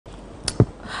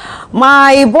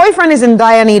My boyfriend is in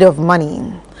dire need of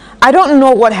money. I don't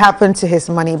know what happened to his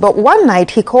money, but one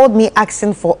night he called me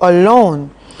asking for a loan.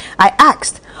 I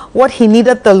asked what he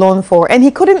needed the loan for, and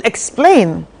he couldn't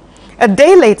explain. A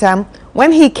day later,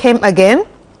 when he came again,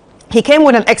 he came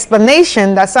with an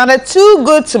explanation that sounded too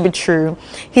good to be true.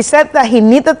 He said that he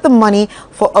needed the money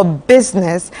for a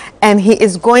business and he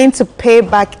is going to pay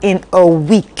back in a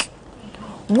week.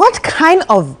 What kind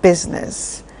of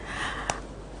business?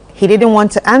 He didn't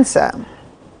want to answer.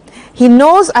 He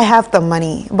knows I have the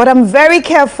money, but I'm very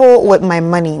careful with my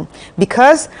money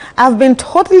because I've been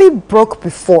totally broke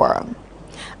before.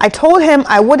 I told him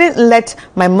I wouldn't let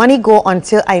my money go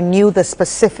until I knew the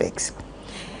specifics.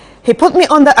 He put me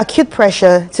under acute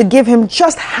pressure to give him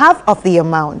just half of the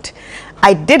amount.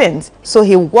 I didn't, so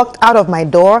he walked out of my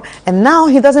door, and now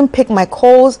he doesn't pick my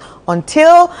calls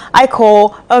until I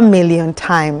call 1,000,000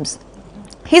 times.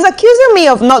 He's accusing me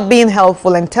of not being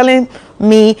helpful and telling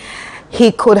me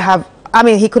he could have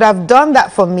done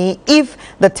that for me if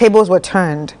the tables were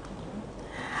turned.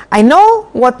 I know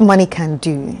what money can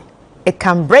do. It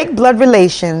can break blood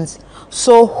relations.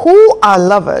 So who are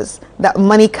lovers that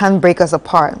money can break us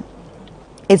apart?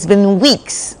 It's been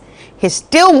weeks. He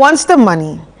still wants the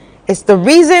money. It's the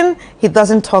reason he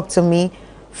doesn't talk to me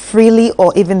freely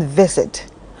or even visit.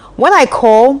 When I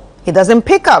call, he doesn't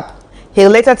pick up. He'll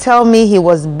later tell me he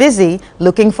was busy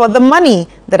looking for the money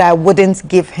that I wouldn't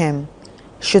give him.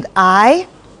 Should I?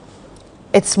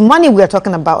 It's money we're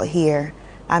talking about here.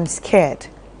 I'm scared.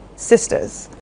 Sisters.